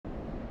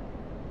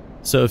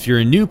So if you're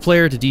a new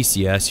player to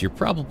DCS, you're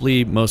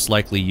probably most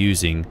likely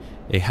using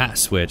a hat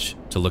switch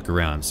to look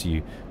around. So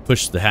you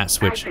push the hat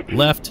switch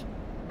left,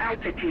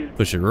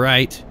 push it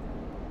right,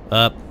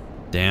 up,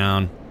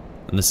 down,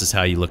 and this is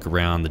how you look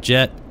around the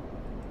jet.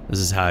 This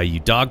is how you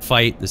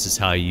dogfight. This is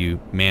how you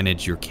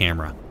manage your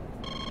camera.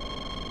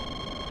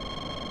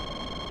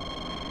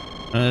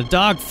 In a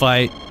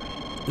dogfight,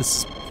 this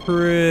is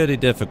pretty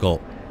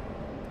difficult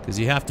because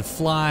you have to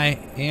fly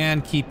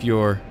and keep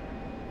your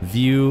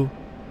view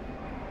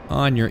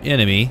on your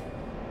enemy,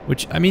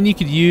 which, I mean, you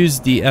could use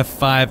the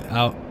F5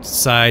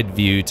 outside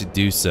view to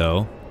do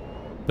so,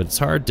 but it's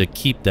hard to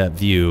keep that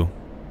view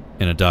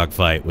in a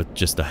dogfight with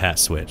just a hat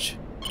switch.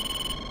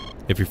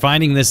 If you're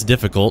finding this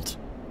difficult,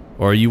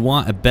 or you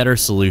want a better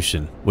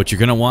solution, what you're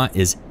going to want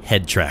is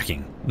head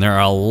tracking. And there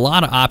are a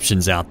lot of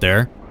options out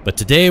there, but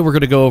today we're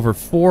going to go over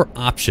 4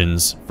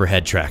 options for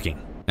head tracking.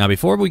 Now,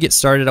 before we get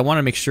started, I want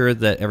to make sure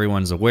that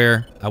everyone's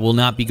aware I will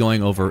not be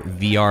going over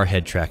VR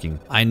head tracking.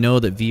 I know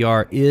that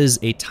VR is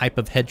a type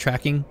of head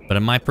tracking, but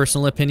in my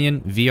personal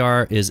opinion,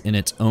 VR is in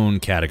its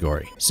own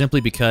category. Simply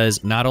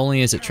because not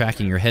only is it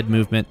tracking your head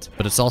movement,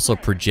 but it's also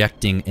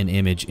projecting an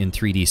image in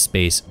 3D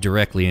space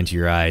directly into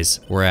your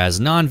eyes,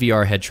 whereas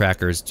non-VR head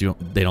trackers,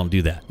 they don't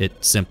do that.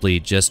 It simply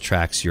just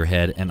tracks your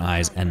head and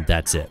eyes, and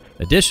that's it.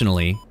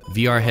 Additionally,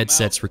 VR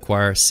headsets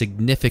require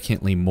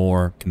significantly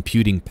more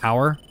computing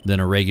power than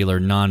a regular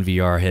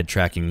non-VR head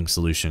tracking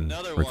solution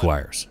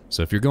requires.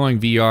 So if you're going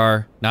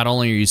VR, not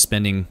only are you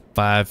spending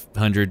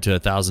 $500 to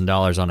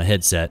 $1,000 on a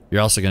headset,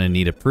 you're also going to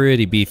need a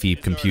pretty beefy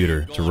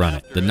computer to run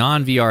it. The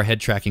non-VR head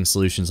tracking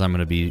solutions I'm going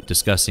to be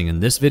discussing in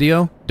this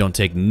video don't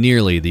take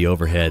nearly the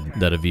overhead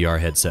that a VR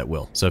headset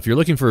will. So if you're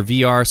looking for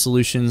VR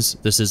solutions,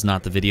 this is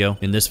not the video.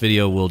 In this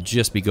video, we'll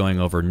just be going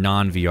over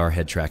non-VR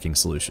head tracking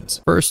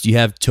solutions. First, you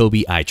have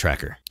Tobii Eye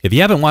Tracker. If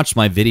you haven't watched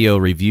my video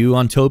review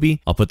on Tobii,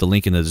 I'll put the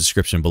link in the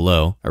description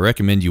below. I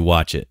recommend you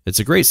watch it. It's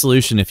a great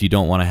solution if you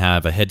don't want to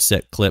have a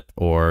headset clip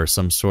or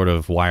some sort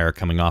of wire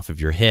coming off of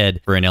your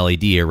head for an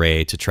LED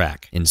array to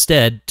track.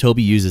 Instead,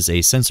 Tobii uses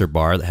a sensor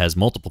bar that has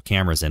multiple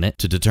cameras in it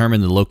to determine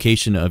the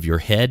location of your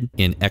head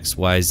in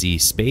XYZ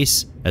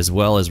space, as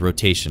well as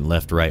rotation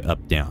left, right,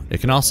 up, down.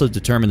 It can also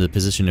determine the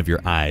position of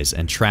your eyes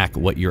and track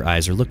what your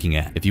eyes are looking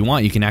at. If you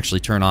want, you can actually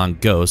turn on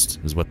Ghost,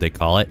 is what they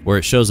call it, where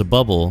it shows a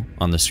bubble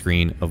on the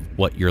screen of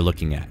what you're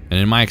looking at. And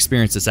in my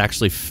experience, it's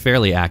actually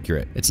fairly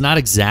accurate. It's not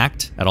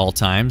exact at all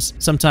times.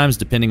 Sometimes,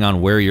 depending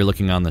on where you're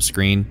looking on the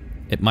screen,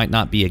 it might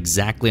not be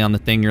exactly on the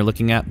thing you're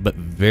looking at, but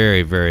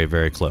very, very,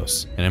 very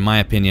close. And in my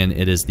opinion,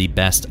 it is the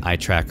best eye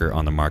tracker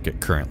on the market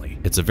currently.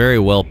 It's a very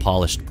well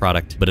polished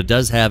product, but it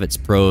does have its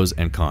pros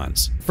and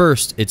cons.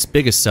 First, its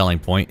biggest selling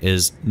point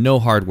is no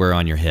hardware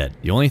on your head.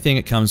 The only thing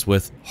it comes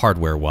with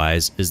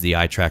hardware-wise is the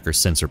eye tracker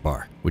sensor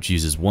bar, which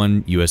uses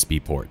one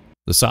USB port.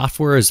 The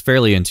software is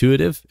fairly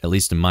intuitive, at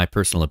least in my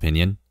personal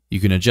opinion. You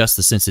can adjust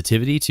the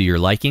sensitivity to your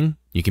liking.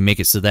 You can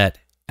make it so that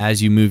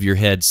as you move your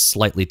head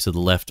slightly to the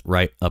left,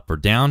 right, up, or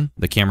down,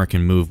 the camera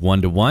can move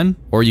 1:1,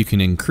 or you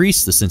can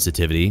increase the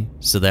sensitivity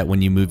so that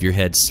when you move your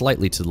head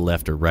slightly to the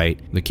left or right,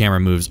 the camera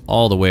moves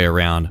all the way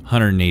around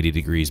 180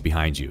 degrees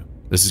behind you.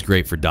 This is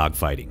great for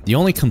dogfighting. The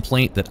only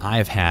complaint that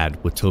I've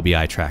had with Tobii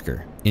Eye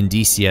Tracker, in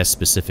DCS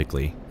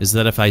specifically, is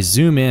that if I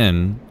zoom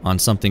in on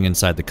something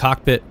inside the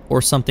cockpit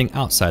or something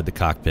outside the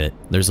cockpit,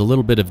 there's a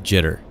little bit of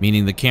jitter,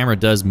 meaning the camera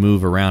does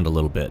move around a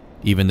little bit.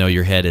 Even though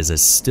your head is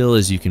as still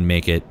as you can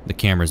make it, the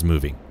camera's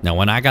moving. Now,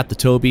 when I got the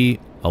Tobii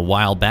a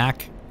while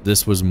back,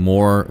 this was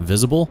more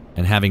visible,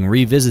 and having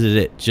revisited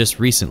it just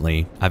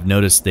recently, I've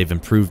noticed they've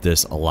improved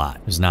this a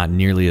lot. There's not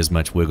nearly as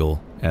much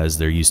wiggle as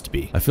there used to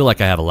be. I feel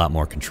like I have a lot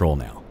more control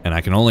now, and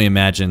I can only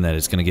imagine that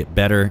it's going to get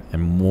better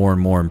and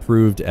more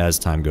improved as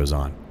time goes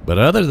on. But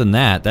other than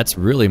that, that's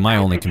really my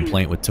only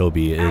complaint with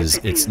Tobii is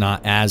it's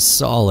not as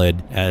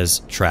solid as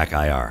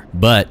TrackIR.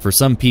 But for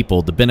some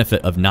people, the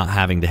benefit of not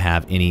having to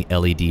have any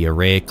LED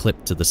array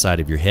clipped to the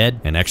side of your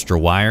head and extra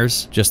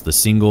wires, just the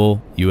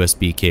single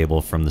USB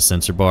cable from the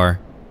sensor bar,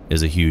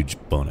 is a huge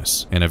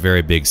bonus and a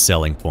very big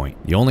selling point.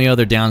 The only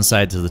other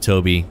downside to the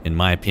Tobii, in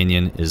my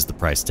opinion, is the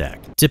price tag.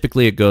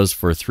 Typically it goes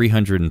for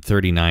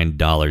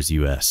 $339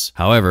 US.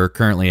 However,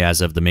 currently as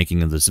of the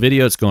making of this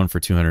video, it's going for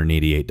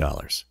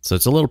 $288. So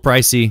it's a little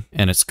pricey,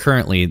 and it's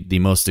currently the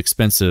most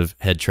expensive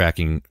head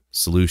tracking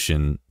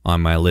solution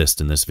on my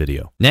list in this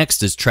video.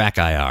 Next is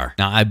TrackIR.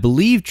 Now, I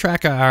believe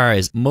TrackIR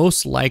is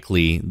most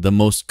likely the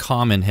most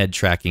common head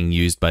tracking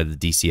used by the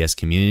DCS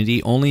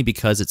community, only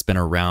because it's been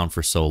around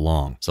for so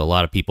long. So a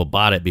lot of people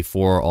bought it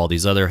before all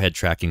these other head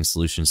tracking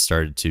solutions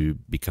started to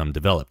become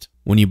developed.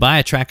 When you buy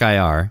a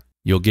TrackIR,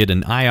 you'll get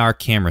an IR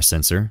camera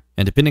sensor,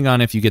 and depending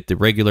on if you get the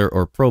regular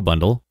or pro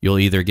bundle, you'll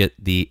either get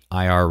the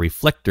IR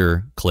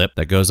reflector clip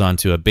that goes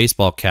onto a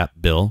baseball cap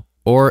bill,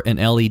 or an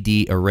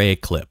LED array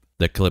clip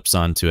that clips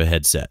onto a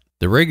headset.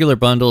 The regular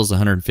bundle is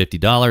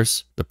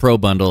 $150, the pro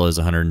bundle is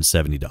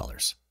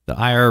 $170. The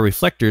IR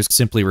reflectors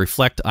simply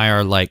reflect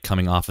IR light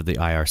coming off of the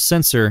IR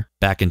sensor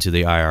back into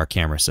the IR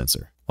camera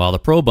sensor. While the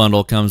pro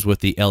bundle comes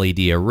with the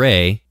LED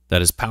array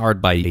that is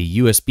powered by a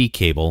USB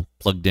cable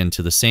plugged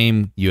into the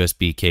same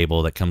USB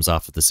cable that comes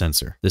off of the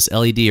sensor. This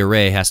LED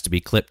array has to be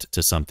clipped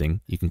to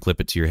something. You can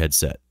clip it to your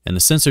headset. And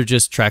the sensor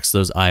just tracks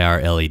those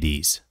IR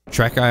LEDs.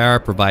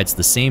 TrackIR provides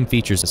the same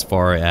features as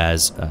far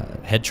as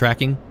head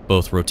tracking,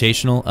 both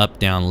rotational, up,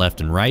 down,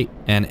 left, and right,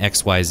 and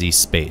XYZ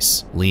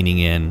space, leaning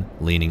in,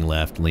 leaning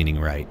left, leaning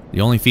right.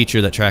 The only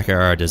feature that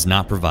TrackIR does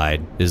not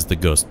provide is the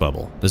ghost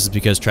bubble. This is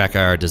because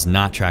TrackIR does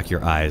not track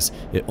your eyes.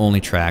 It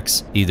only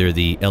tracks either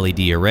the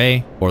LED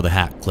array or the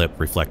hat clip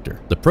reflector.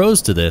 The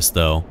pros to this,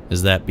 though,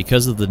 is that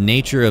because of the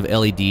nature of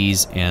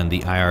LEDs and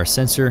the IR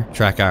sensor,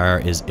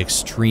 TrackIR is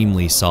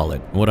extremely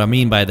solid. What I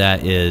mean by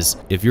that is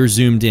if you're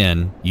zoomed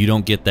in, you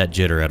don't get that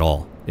jitter at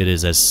all. It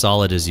is as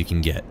solid as you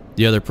can get.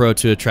 The other pro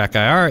to a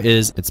TrackIR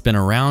is it's been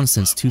around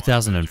since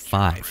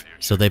 2005,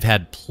 so they've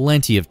had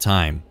plenty of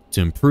time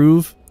to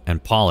improve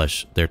and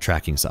polish their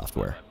tracking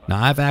software.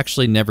 Now, I've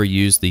actually never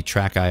used the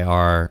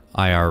TrackIR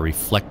IR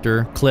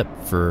reflector clip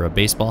for a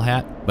baseball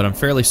hat, but I'm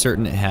fairly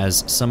certain it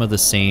has some of the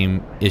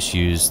same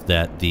issues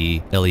that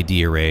the LED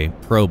Array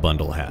Pro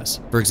bundle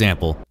has. For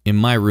example, in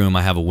my room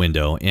I have a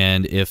window,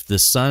 and if the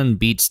sun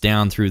beats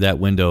down through that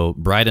window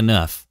bright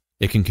enough,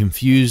 it can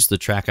confuse the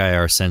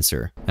TrackIR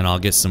sensor, and I'll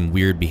get some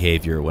weird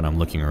behavior when I'm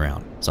looking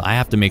around. So I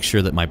have to make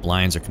sure that my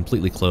blinds are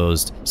completely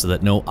closed so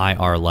that no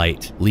IR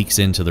light leaks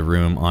into the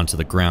room onto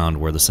the ground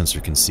where the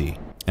sensor can see.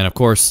 And of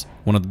course,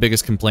 one of the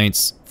biggest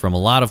complaints from a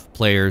lot of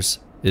players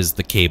is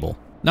the cable.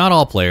 Not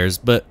all players,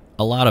 but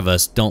a lot of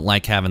us don't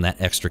like having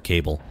that extra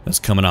cable that's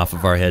coming off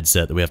of our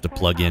headset that we have to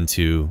plug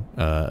into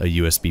a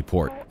USB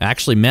port. I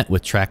actually met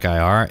with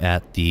TrackIR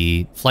at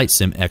the Flight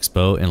Sim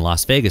Expo in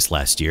Las Vegas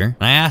last year.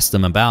 I asked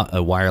them about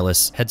a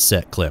wireless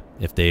headset clip,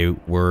 if they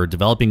were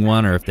developing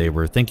one or if they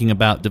were thinking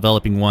about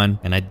developing one,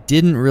 and I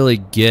didn't really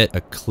get a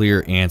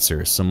clear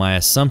answer, so my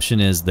assumption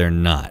is they're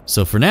not.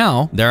 So for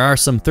now, there are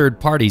some third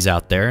parties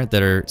out there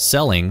that are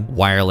selling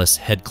wireless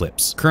head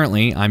clips.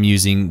 Currently, I'm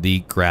using the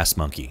Grass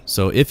Monkey.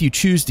 So if you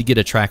choose to get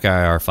a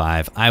TrackIR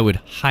 5, I would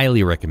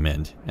highly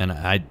recommend, and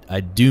I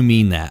do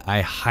mean that, I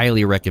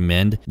highly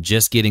recommend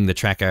just getting the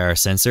TrackIR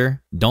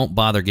sensor. Don't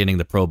bother getting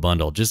the Pro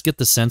bundle. Just get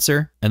the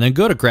sensor and then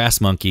go to Grass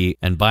Monkey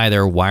and buy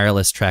their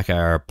wireless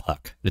TrackIR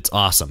puck. It's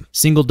awesome.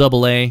 Single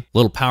AA,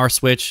 little power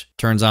switch,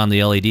 turns on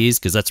the LEDs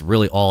because that's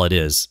really all it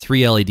is.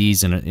 3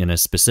 LEDs in a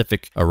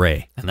specific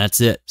array, and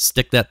that's it.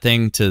 Stick that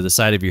thing to the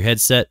side of your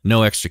headset,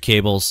 no extra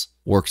cables,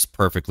 works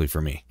perfectly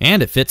for me.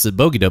 And it fits a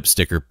Bogey Dope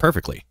sticker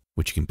perfectly,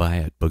 which you can buy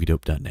at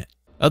bogeydope.net.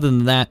 Other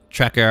than that,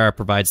 TrackIR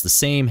provides the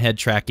same head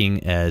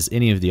tracking as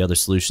any of the other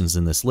solutions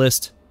in this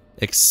list,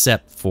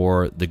 except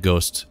for the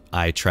ghost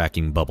eye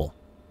tracking bubble,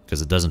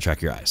 because it doesn't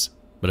track your eyes.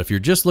 But if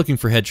you're just looking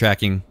for head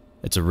tracking,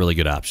 it's a really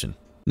good option.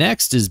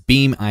 Next is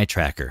Beam Eye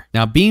Tracker.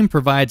 Now, Beam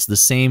provides the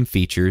same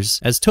features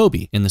as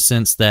Tobii in the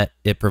sense that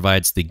it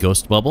provides the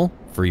ghost bubble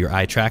for your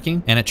eye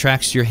tracking, and it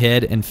tracks your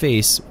head and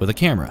face with a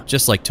camera,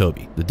 just like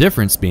Tobii. The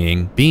difference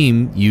being,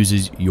 Beam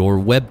uses your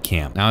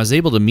webcam. Now, I was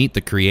able to meet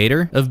the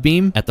creator of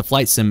Beam at the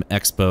Flight Sim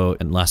Expo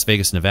in Las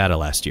Vegas, Nevada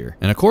last year,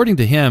 and according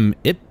to him,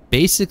 it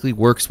basically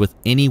works with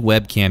any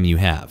webcam you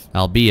have,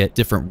 albeit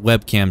different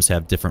webcams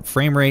have different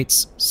frame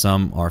rates.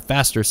 Some are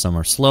faster, some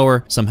are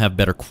slower, some have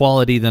better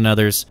quality than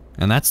others.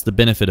 And that's the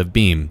benefit of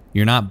Beam.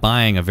 You're not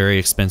buying a very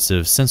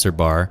expensive sensor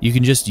bar. You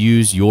can just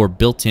use your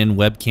built-in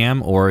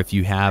webcam, or if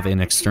you have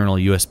an external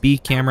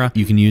USB camera,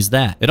 you can use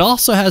that. It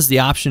also has the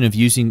option of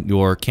using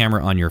your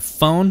camera on your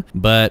phone,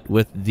 but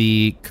with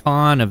the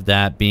con of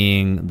that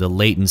being the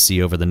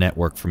latency over the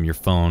network from your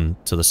phone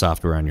to the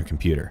software on your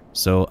computer.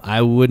 So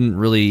I wouldn't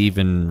really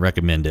even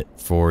recommend it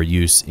for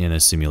use in a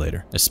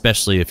simulator,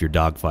 especially if you're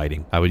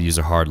dogfighting. I would use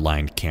a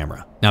hard-lined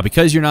camera. Now,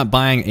 because you're not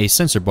buying a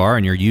sensor bar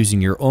and you're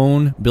using your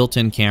own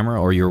built-in camera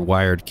or your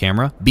wired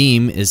camera,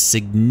 Beam is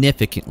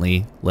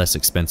significantly less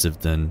expensive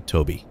than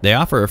Tobii. They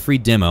offer a free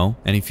demo,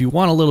 and if you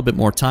want a little bit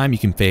more time, you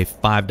can pay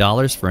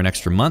 $5 for an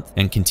extra month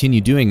and continue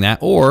doing that,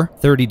 or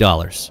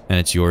 $30, and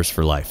it's yours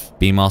for life.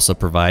 Beam also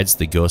provides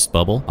the ghost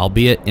bubble,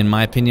 albeit in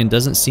my opinion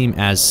doesn't seem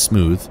as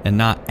smooth and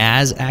not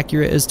as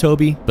accurate as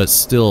Tobii, but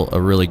still a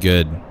really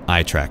good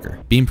eye tracker.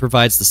 Beam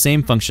provides the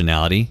same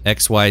functionality,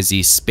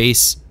 XYZ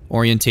space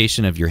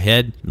orientation of your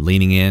head,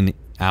 leaning in,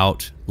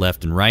 out,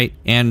 left and right,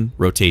 and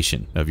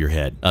rotation of your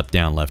head, up,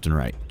 down, left and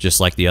right. Just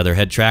like the other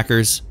head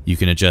trackers, you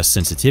can adjust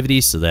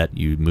sensitivity so that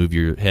you move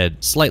your head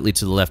slightly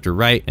to the left or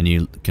right and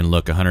you can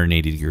look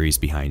 180 degrees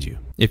behind you.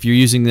 If you're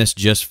using this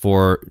just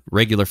for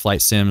regular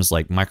flight sims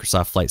like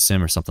Microsoft Flight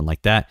Sim or something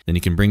like that, then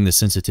you can bring the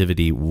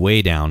sensitivity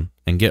way down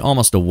and get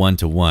almost a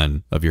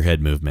 1-to-1 of your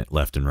head movement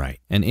left and right,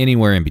 and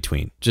anywhere in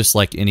between, just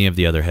like any of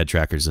the other head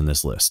trackers in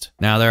this list.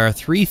 Now, there are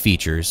 3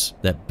 features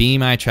that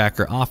Beam Eye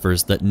Tracker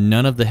offers that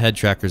none of the head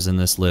trackers in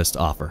this list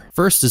offer.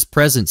 First is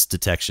presence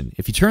detection.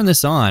 If you turn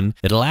this on,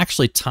 it'll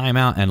actually time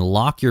out and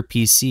lock your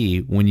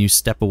PC when you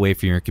step away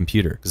from your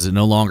computer, because it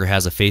no longer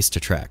has a face to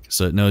track,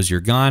 so it knows you're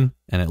gone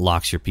and it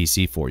locks your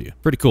PC for you.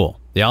 Pretty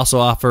cool. They also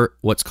offer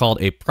what's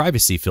called a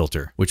privacy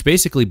filter, which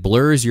basically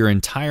blurs your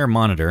entire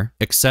monitor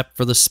except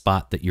for the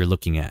spot that you're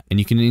looking at. And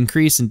you can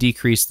increase and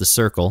decrease the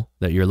circle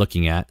that you're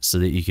looking at so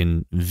that you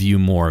can view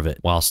more of it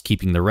whilst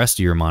keeping the rest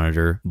of your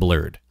monitor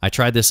blurred. I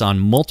tried this on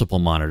multiple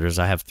monitors.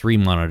 I have 3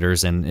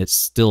 monitors and it's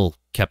still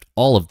kept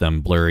all of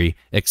them blurry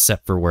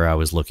except for where I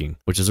was looking,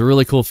 which is a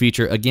really cool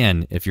feature,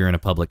 again, if you're in a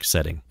public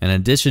setting. In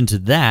addition to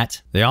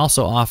that, they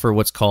also offer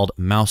what's called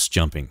mouse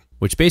jumping,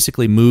 which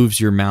basically moves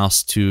your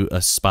mouse to a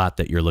spot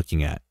that you're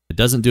looking at. It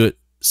doesn't do it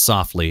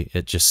softly,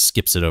 it just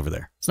skips it over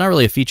there. It's not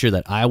really a feature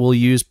that I will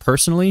use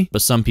personally,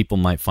 but some people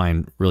might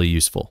find really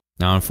useful.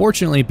 Now,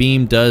 unfortunately,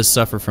 Beam does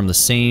suffer from the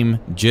same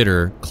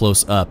jitter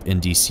close up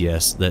in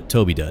DCS that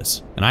Tobii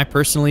does. And I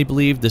personally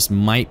believe this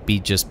might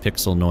be just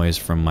pixel noise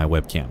from my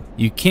webcam.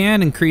 You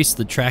can increase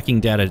the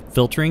tracking data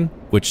filtering,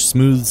 which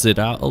smooths it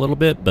out a little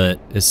bit, but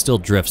it still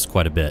drifts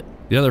quite a bit.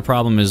 The other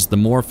problem is the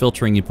more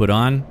filtering you put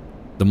on,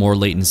 the more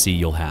latency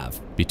you'll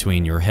have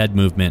between your head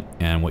movement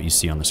and what you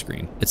see on the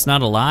screen. It's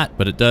not a lot,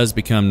 but it does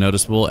become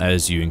noticeable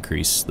as you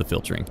increase the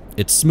filtering.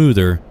 It's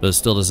smoother, but it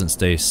still doesn't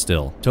stay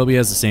still. Tobii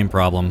has the same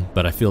problem,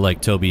 but I feel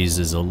like Tobii's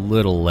is a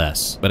little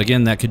less. But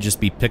again, that could just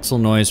be pixel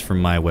noise from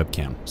my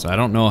webcam. So I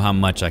don't know how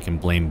much I can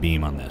blame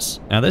Beam on this.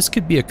 Now this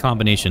could be a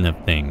combination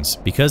of things.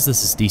 Because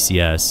this is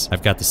DCS,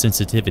 I've got the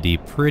sensitivity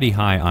pretty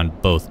high on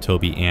both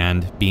Tobii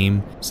and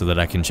Beam so that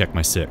I can check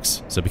my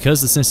 6. So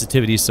because the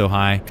sensitivity is so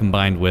high,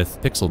 combined with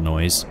pixel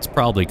noise, it's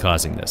probably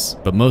causing this.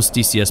 But most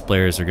DCS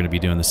players are going to be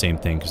doing the same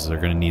thing because they're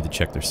going to need to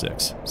check their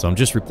 6. So I'm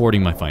just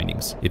reporting my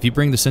findings. If you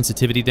bring the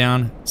sensitivity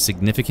down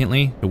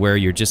significantly to where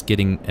you're just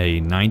getting a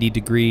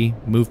 90-degree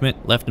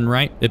movement left and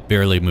right, it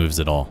barely moves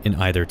at all in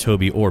either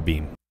Tobii or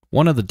Beam.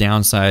 One of the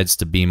downsides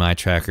to Beam Eye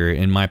Tracker,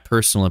 in my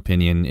personal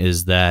opinion,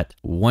 is that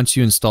once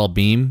you install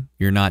Beam,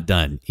 you're not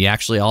done. You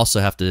actually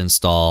also have to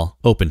install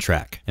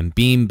AITrack. And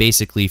Beam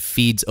basically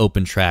feeds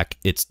AITrack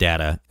its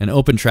data. And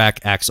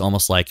AITrack acts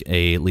almost like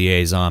a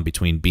liaison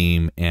between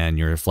Beam and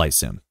your flight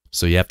sim.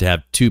 So you have to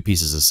have 2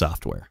 pieces of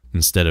software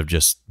instead of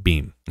just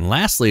Beam. And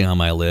lastly on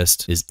my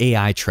list is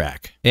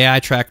AITrack.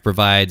 AITrack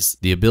provides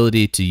the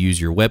ability to use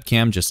your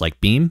webcam just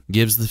like Beam,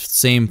 gives the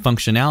same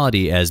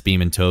functionality as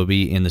Beam and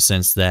Tobii in the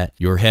sense that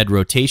your head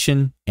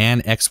rotation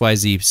and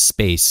XYZ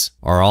space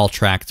are all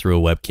tracked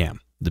through a webcam.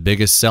 The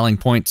biggest selling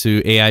point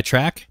to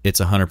AITrack, it's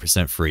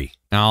 100% free.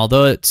 Now,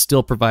 although it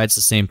still provides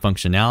the same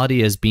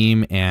functionality as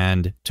Beam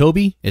and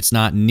Tobii, it's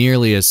not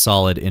nearly as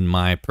solid in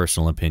my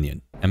personal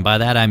opinion. And by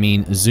that I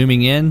mean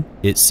zooming in,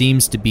 it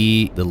seems to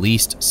be the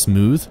least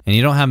smooth, and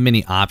you don't have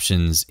many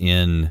options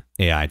in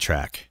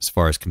AITrack as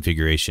far as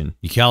configuration.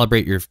 You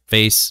calibrate your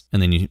face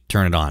and then you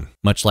turn it on.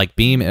 Much like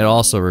Beam, it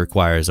also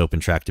requires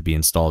AITrack to be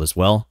installed as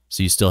well,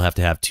 so you still have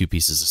to have 2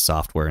 pieces of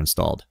software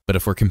installed. But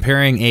if we're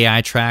comparing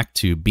AITrack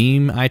to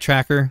Beam Eye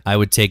Tracker, I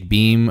would take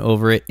Beam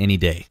over it any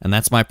day. And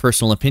that's my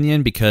personal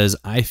opinion because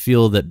I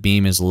feel that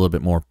Beam is a little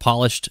bit more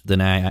polished than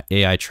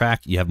AITrack.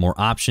 You have more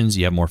options,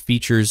 you have more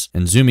features,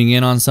 and zooming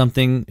in on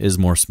something is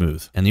more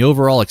smooth. And the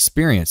overall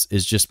experience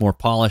is just more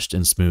polished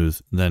and smooth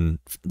than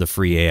the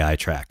free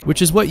AITrack,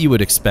 which is what you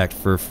would expect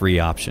for a free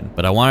option.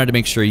 But I wanted to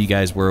make sure you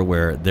guys were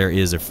aware there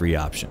is a free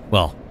option.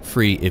 Well,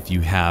 free if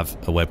you have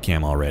a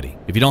webcam already.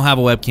 If you don't have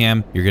a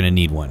webcam, you're going to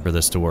need one for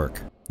this to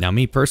work. Now,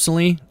 me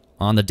personally,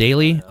 on the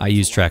daily, I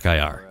use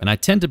TrackIR, and I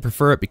tend to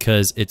prefer it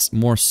because it's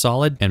more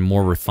solid and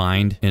more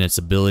refined in its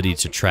ability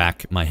to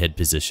track my head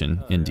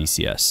position in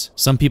DCS.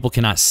 Some people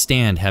cannot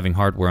stand having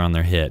hardware on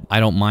their head. I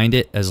don't mind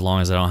it as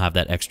long as I don't have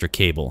that extra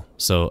cable.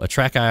 So a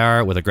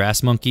TrackIR with a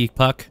grass monkey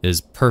puck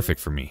is perfect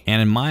for me.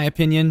 And in my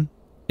opinion,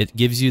 it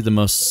gives you the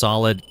most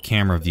solid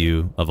camera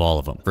view of all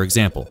of them. For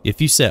example, if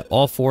you set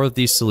all 4 of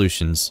these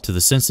solutions to the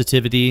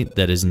sensitivity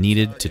that is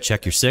needed to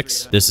check your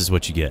 6, this is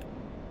what you get.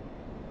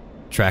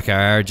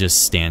 TrackIR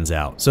just stands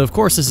out. So of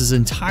course this is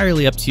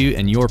entirely up to you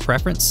and your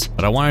preference,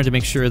 but I wanted to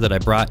make sure that I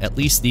brought at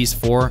least these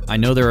 4. I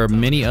know there are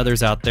many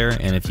others out there,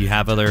 and if you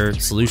have other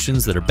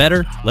solutions that are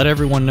better, let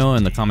everyone know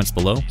in the comments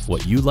below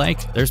what you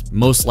like. There's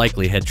most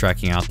likely head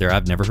tracking out there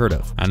I've never heard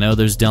of. I know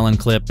there's Dell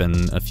Clip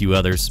and a few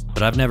others,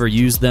 but I've never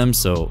used them,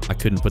 so I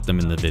couldn't put them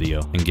in the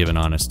video and give an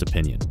honest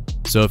opinion.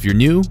 So if you're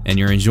new and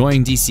you're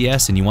enjoying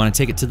DCS and you want to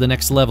take it to the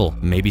next level,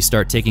 maybe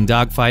start taking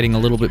dogfighting a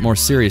little bit more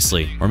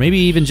seriously, or maybe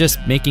even just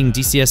making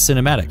DCS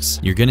cinematics,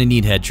 you're gonna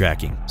need head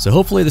tracking. So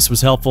hopefully this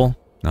was helpful,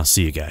 and I'll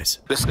see you guys.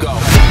 Let's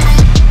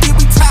go.